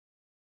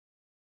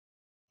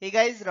Hey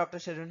guys, Dr.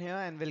 Sharun here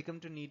and welcome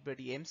to NEET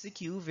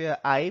MCQ where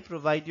I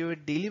provide you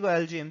with Daily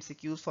Biology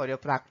MCQs for your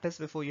practice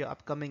before your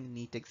upcoming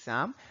NEET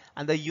exam,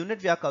 and the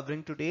unit we are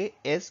covering today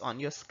is on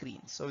your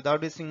screen. So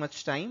without wasting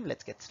much time,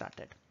 let's get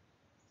started.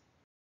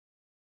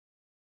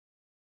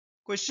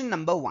 Question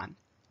number 1.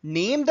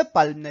 Name the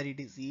pulmonary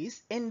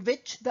disease in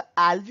which the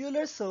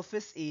alveolar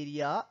surface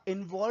area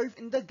involved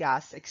in the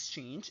gas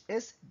exchange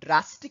is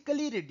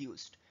drastically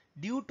reduced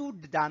due to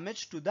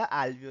damage to the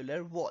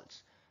alveolar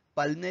walls.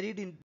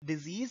 Pulmonary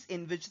disease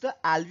in which the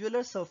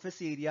alveolar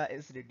surface area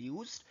is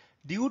reduced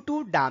due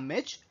to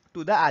damage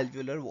to the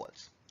alveolar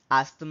walls.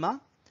 Asthma,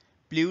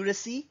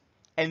 pleurisy,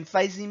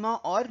 emphysema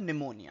or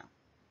pneumonia.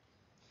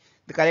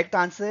 The correct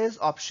answer is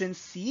option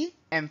C,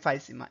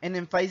 emphysema. In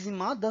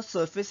emphysema, the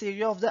surface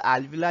area of the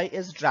alveoli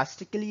is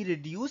drastically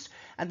reduced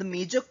and the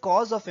major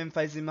cause of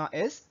emphysema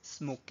is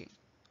smoking.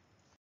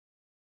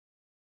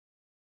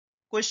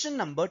 Question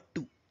number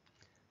 2.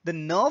 The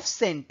nerve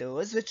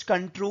centers which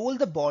control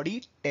the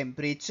body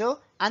temperature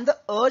and the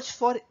urge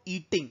for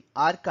eating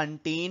are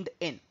contained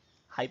in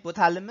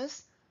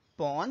hypothalamus,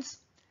 pons,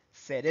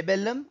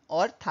 cerebellum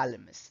or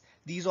thalamus.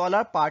 These all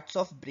are parts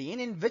of brain.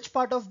 In which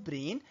part of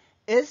brain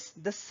is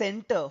the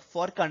center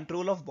for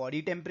control of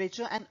body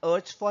temperature and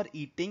urge for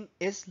eating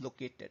is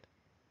located?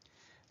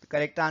 The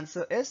correct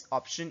answer is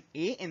option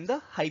A, in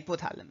the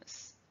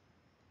hypothalamus.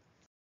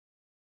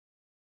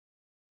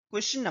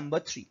 Question number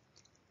 3.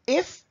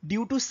 If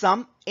due to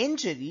some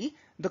injury,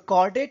 the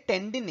chordae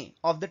tendineae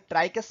of the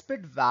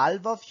tricuspid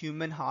valve of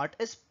human heart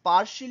is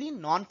partially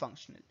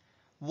non-functional,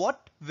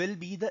 what will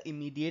be the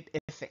immediate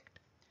effect?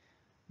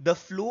 The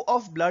flow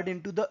of blood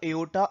into the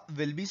aorta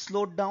will be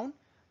slowed down,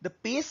 the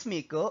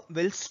pacemaker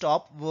will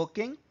stop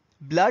working,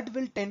 blood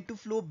will tend to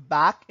flow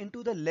back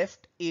into the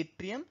left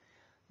atrium,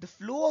 the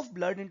flow of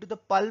blood into the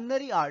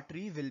pulmonary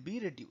artery will be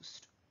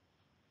reduced.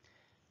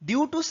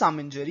 Due to some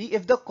injury,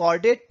 if the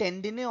chordae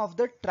tendineae of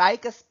the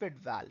tricuspid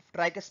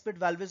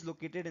valve is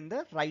located in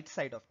the right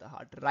side of the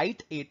heart,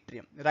 right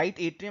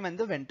atrium and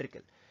the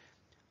ventricle,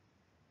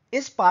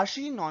 is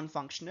partially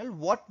non-functional,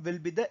 what will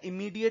be the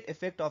immediate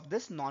effect of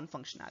this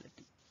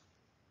non-functionality?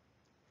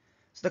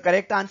 So the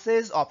correct answer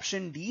is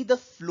option D, the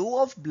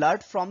flow of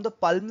blood from the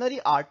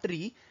pulmonary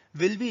artery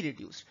will be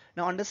reduced.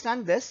 Now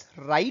understand this,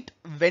 right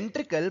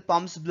ventricle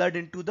pumps blood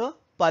into the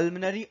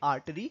pulmonary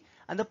artery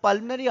and the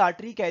pulmonary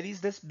artery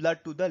carries this blood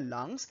to the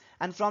lungs,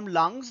 and from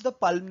lungs the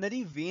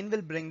pulmonary vein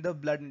will bring the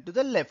blood into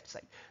the left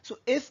side. So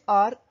if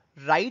our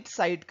right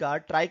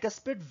sidecar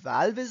tricuspid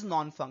valve is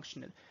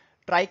non-functional,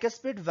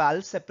 tricuspid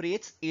valve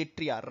separates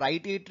atria,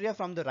 right atria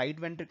from the right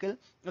ventricle.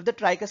 If the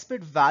tricuspid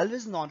valve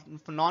is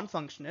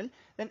non-functional,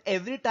 then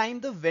every time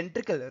the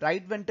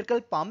right ventricle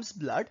pumps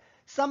blood,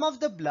 some of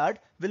the blood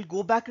will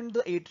go back into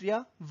the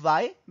atria.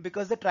 Why?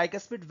 Because the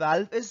tricuspid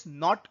valve is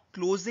not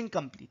closing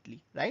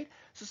completely, right?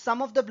 So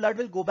some of the blood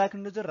will go back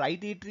into the right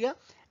atria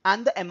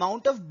and the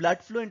amount of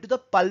blood flow into the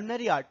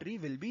pulmonary artery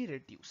will be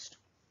reduced.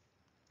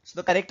 So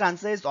the correct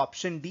answer is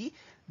option D.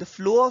 The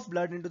flow of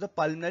blood into the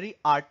pulmonary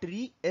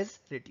artery is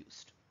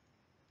reduced.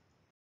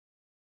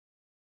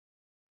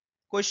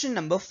 Question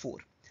number 4.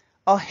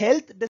 A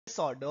health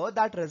disorder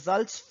that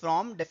results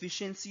from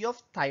deficiency of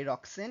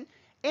thyroxine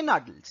in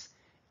adults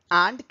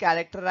and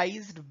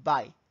characterized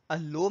by a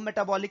low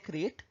metabolic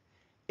rate,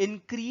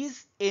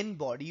 increase in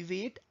body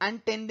weight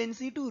and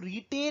tendency to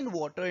retain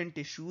water in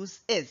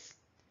tissues is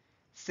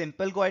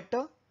simple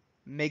goiter,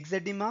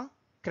 myxedema,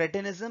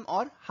 cretinism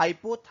or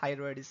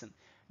hypothyroidism.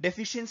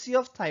 Deficiency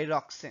of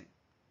thyroxine.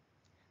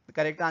 The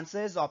correct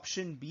answer is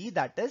option B,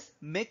 that is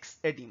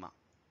myxedema.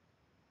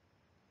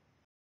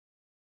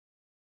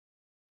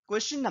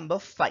 Question number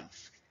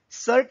 5.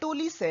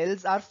 Sertoli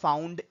cells are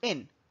found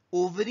in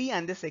ovary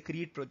and they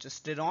secrete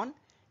progesterone,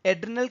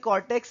 adrenal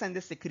cortex and they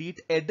secrete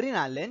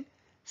adrenaline,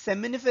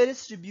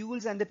 seminiferous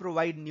tubules and they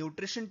provide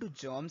nutrition to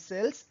germ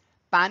cells,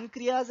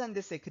 pancreas and they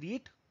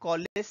secrete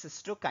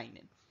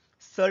cholecystokinin.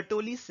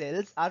 Sertoli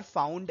cells are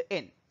found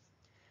in.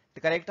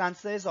 The correct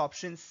answer is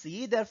option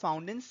C. They are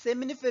found in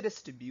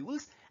seminiferous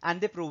tubules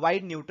and they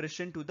provide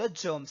nutrition to the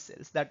germ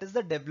cells, that is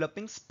the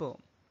developing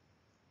sperm.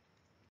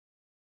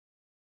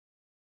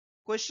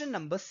 Question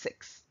number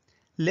 6.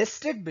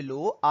 Listed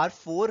below are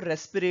 4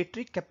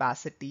 respiratory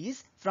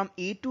capacities from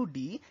A to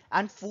D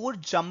and 4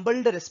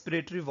 jumbled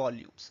respiratory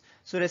volumes.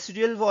 So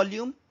residual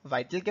volume,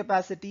 vital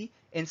capacity,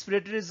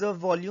 inspiratory reserve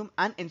volume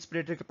and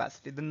inspiratory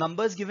capacity. The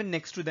numbers given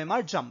next to them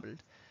are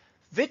jumbled.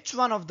 Which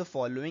one of the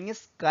following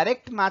is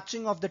correct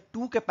matching of the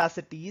two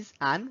capacities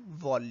and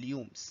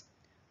volumes?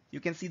 You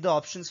can see the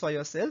options for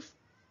yourself.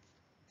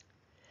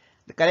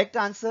 The correct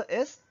answer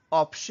is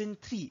option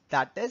 3,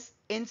 that is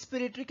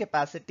inspiratory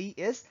capacity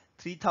is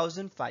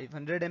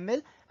 3500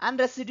 ml and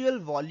residual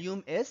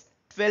volume is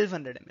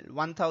 1200 ml,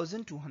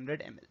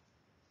 1200 ml.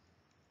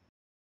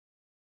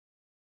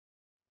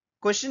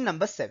 Question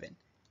number 7.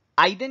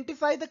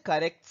 Identify the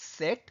correct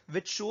set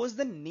which shows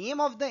the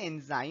name of the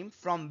enzyme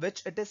from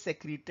which it is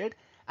secreted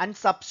and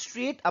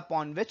substrate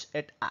upon which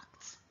it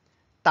acts.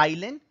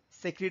 Ptyalin,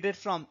 secreted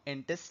from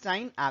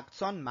intestine,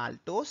 acts on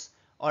maltose,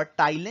 or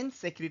tylen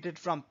secreted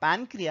from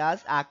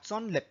pancreas acts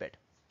on lipid.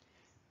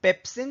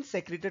 Pepsin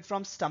secreted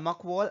from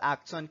stomach wall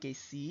acts on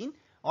casein,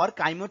 or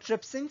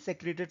chymotrypsin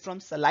secreted from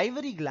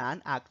salivary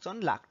gland acts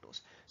on lactose.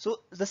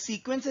 So the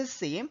sequence is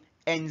same: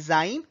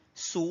 enzyme,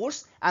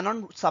 source, and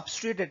on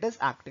substrate it is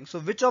acting. So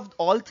which of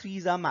all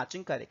three are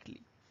matching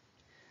correctly?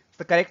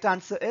 The correct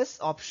answer is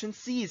option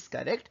C is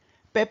correct.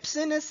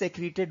 Pepsin is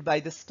secreted by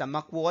the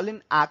stomach wall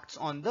and acts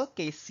on the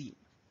casein.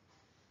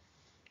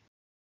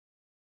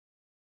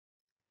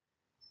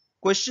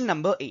 Question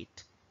number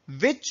 8.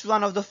 Which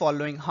one of the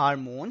following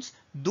hormones,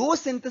 though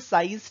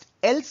synthesized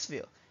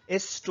elsewhere,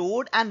 is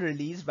stored and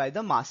released by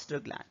the master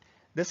gland?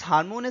 This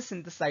hormone is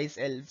synthesized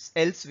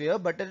elsewhere,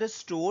 but it is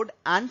stored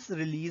and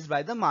released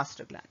by the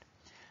master gland.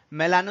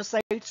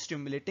 Melanocyte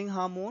stimulating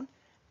hormone,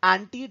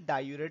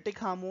 anti-diuretic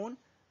hormone,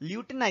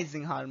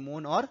 luteinizing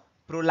hormone, or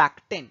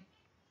prolactin.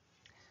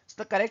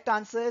 So the correct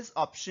answer is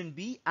option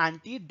B,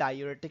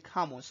 anti-diuretic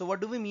hormone. So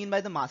what do we mean by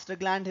the master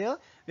gland here?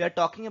 We are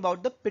talking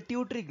about the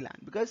pituitary gland,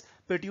 because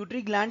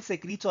pituitary gland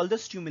secretes all the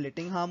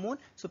stimulating hormone.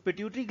 So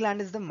pituitary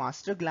gland is the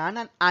master gland,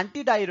 and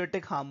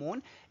anti-diuretic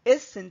hormone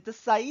is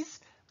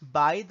synthesized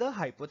by the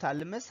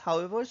hypothalamus,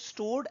 however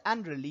stored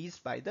and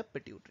released by the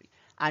pituitary.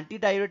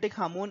 Anti-diuretic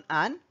hormone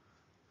and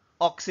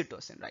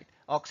oxytocin, right?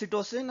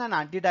 Oxytocin and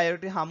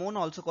antidiuretic hormone,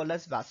 also called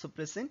as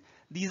vasopressin.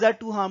 These are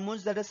two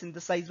hormones that are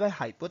synthesized by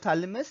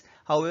hypothalamus.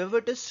 However,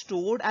 it is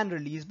stored and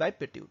released by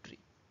pituitary.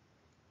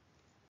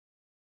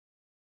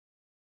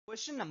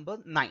 Question number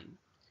 9.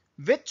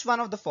 Which one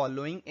of the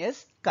following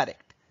is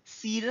correct?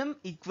 Serum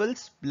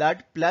equals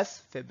blood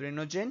plus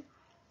fibrinogen.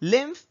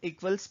 Lymph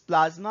equals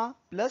plasma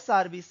plus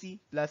RBC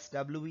plus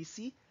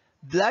WBC.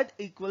 Blood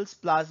equals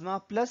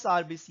plasma plus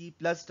RBC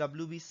plus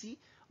WBC,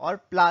 or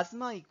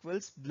plasma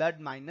equals blood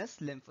minus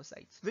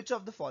lymphocytes. Which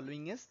of the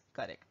following is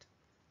correct?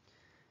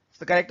 So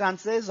the correct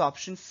answer is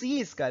option C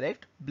is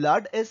correct.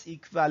 Blood is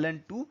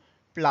equivalent to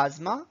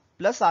plasma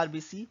plus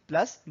RBC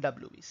plus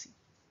WBC.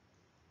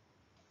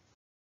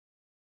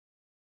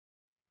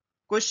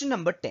 Question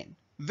number 10.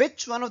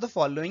 Which one of the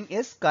following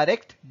is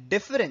correct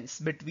difference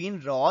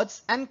between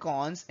rods and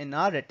cones in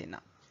our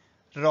retina?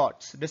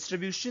 Rods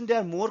distribution, they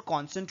are more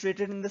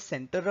concentrated in the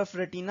center of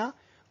retina.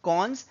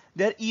 Cones,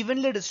 they are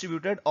evenly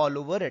distributed all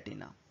over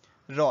retina.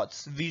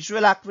 Rods,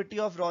 visual acuity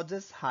of rods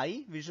is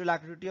high, visual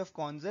acuity of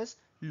cones is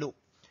low.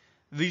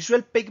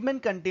 Visual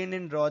pigment contained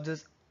in rods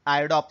is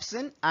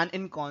iodopsin and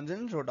in cones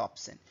is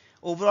rhodopsin.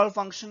 Overall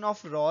function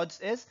of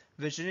rods is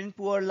vision in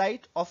poor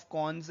light, of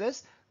cones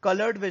is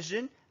colored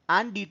vision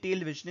and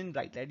detailed vision in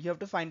bright light. You have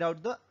to find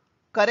out the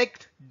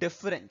correct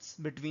difference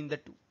between the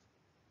two.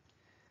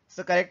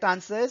 So the correct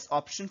answer is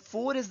option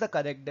 4 is the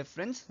correct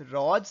difference.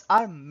 Rods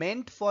are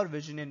meant for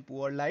vision in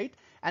poor light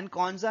and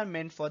cones are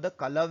meant for the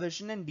color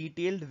vision and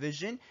detailed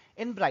vision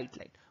in bright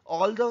light.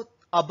 All the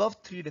above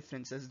three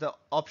differences, the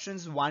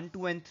options 1,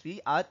 2 and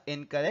 3 are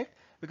incorrect,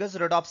 because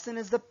rhodopsin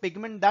is the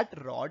pigment that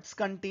rods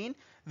contain.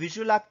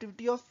 Visual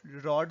activity of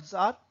rods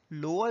are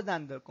lower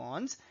than the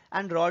cones,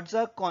 and rods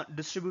are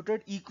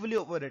distributed equally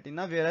over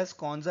retina, whereas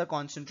cones are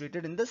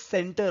concentrated in the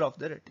center of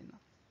the retina.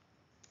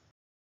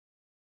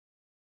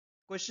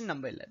 Question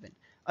number 11.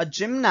 A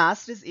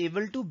gymnast is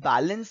able to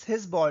balance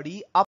his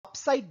body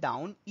upside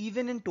down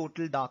even in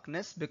total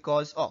darkness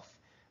because of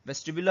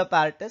vestibular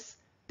apparatus,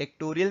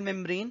 tectorial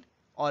membrane,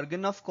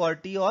 organ of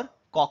Corti, or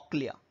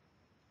cochlea.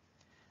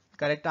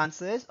 Correct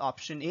answer is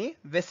option A,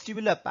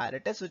 vestibular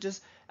apparatus, which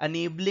is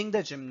enabling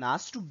the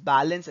gymnast to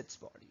balance its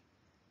body.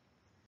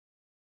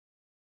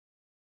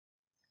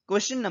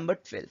 Question number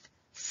 12.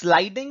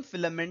 Sliding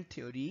filament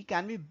theory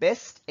can be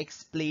best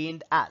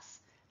explained as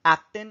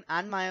actin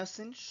and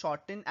myosin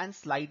shorten and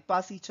slide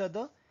past each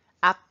other.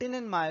 Actin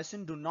and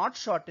myosin do not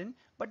shorten,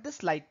 but they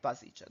slide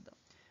past each other.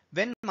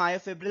 When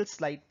myofibrils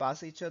slide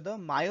past each other,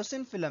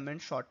 myosin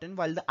filament shorten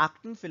while the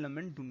actin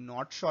filament do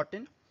not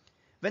shorten.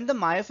 When the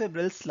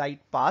myofibrils slide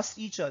past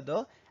each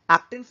other,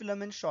 actin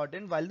filament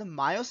shorten while the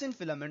myosin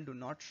filament do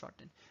not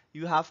shorten.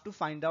 You have to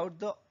find out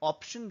the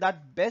option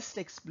that best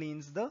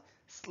explains the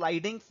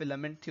sliding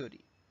filament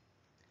theory.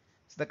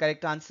 So the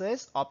correct answer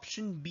is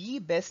option B,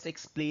 best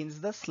explains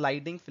the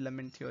sliding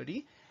filament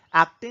theory.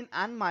 Actin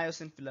and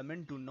myosin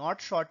filament do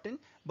not shorten,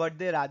 but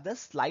they rather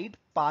slide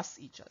past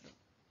each other.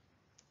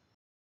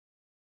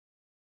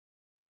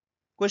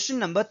 Question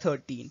number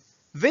 13.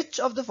 Which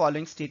of the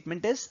following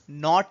statement is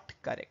not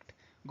correct?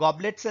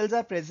 Goblet cells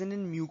are present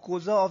in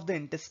mucosa of the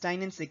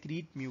intestine and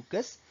secrete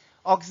mucus.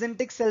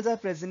 Oxyntic cells are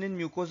present in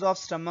mucosa of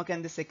stomach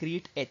and they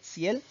secrete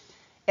HCl.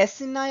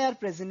 Acini are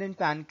present in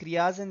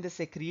pancreas and they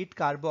secrete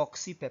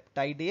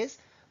carboxypeptidase.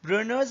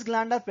 Brunner's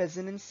gland are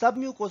present in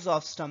submucosa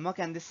of stomach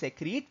and they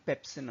secrete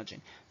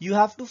pepsinogen. You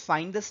have to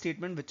find the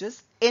statement which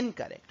is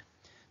incorrect.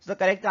 So the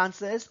correct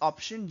answer is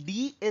option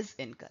D is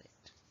incorrect.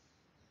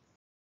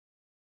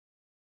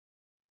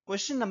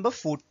 Question number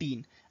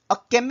 14. A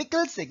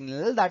chemical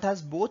signal that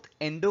has both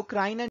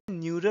endocrine and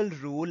neural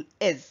role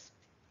is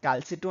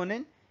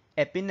calcitonin,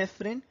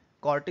 epinephrine,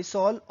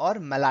 cortisol, or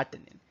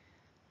melatonin.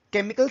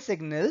 Chemical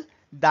signal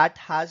that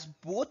has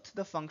both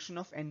the function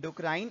of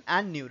endocrine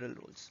and neural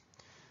roles.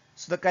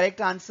 So the correct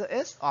answer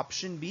is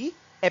option B,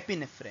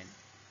 epinephrine.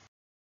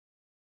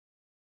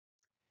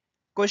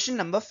 Question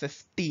number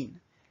 15.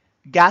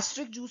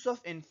 Gastric juice of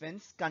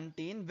infants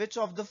contain which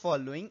of the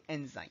following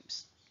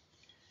enzymes?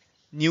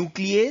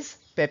 Nuclease,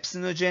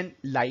 pepsinogen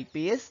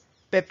lipase,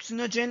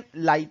 pepsinogen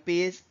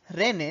lipase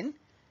renin,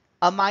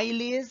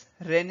 amylase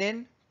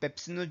renin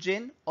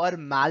pepsinogen, or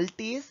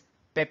maltase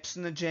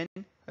pepsinogen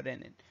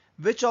renin.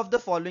 Which of the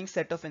following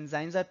set of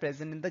enzymes are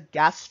present in the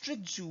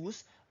gastric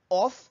juice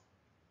of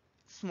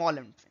small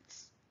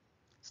infants?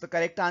 So the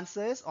correct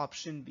answer is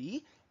option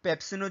B.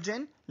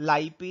 Pepsinogen,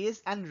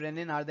 lipase, and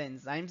renin are the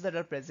enzymes that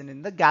are present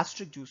in the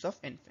gastric juice of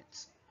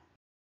infants.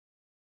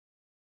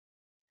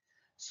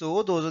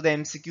 So those are the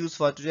MCQs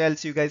for today. I'll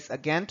see you guys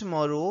again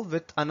tomorrow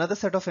with another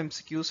set of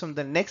MCQs from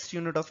the next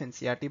unit of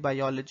NCERT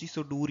Biology.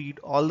 So do read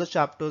all the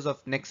chapters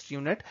of next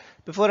unit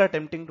before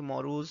attempting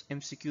tomorrow's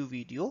MCQ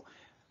video.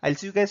 I'll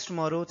see you guys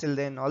tomorrow. Till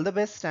then, all the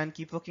best and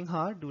keep working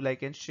hard. Do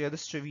like and share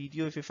this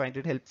video if you find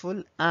it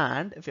helpful.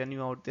 And if you're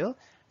new out there,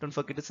 don't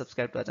forget to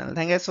subscribe to our channel.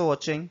 Thank you guys for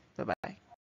watching. Bye bye.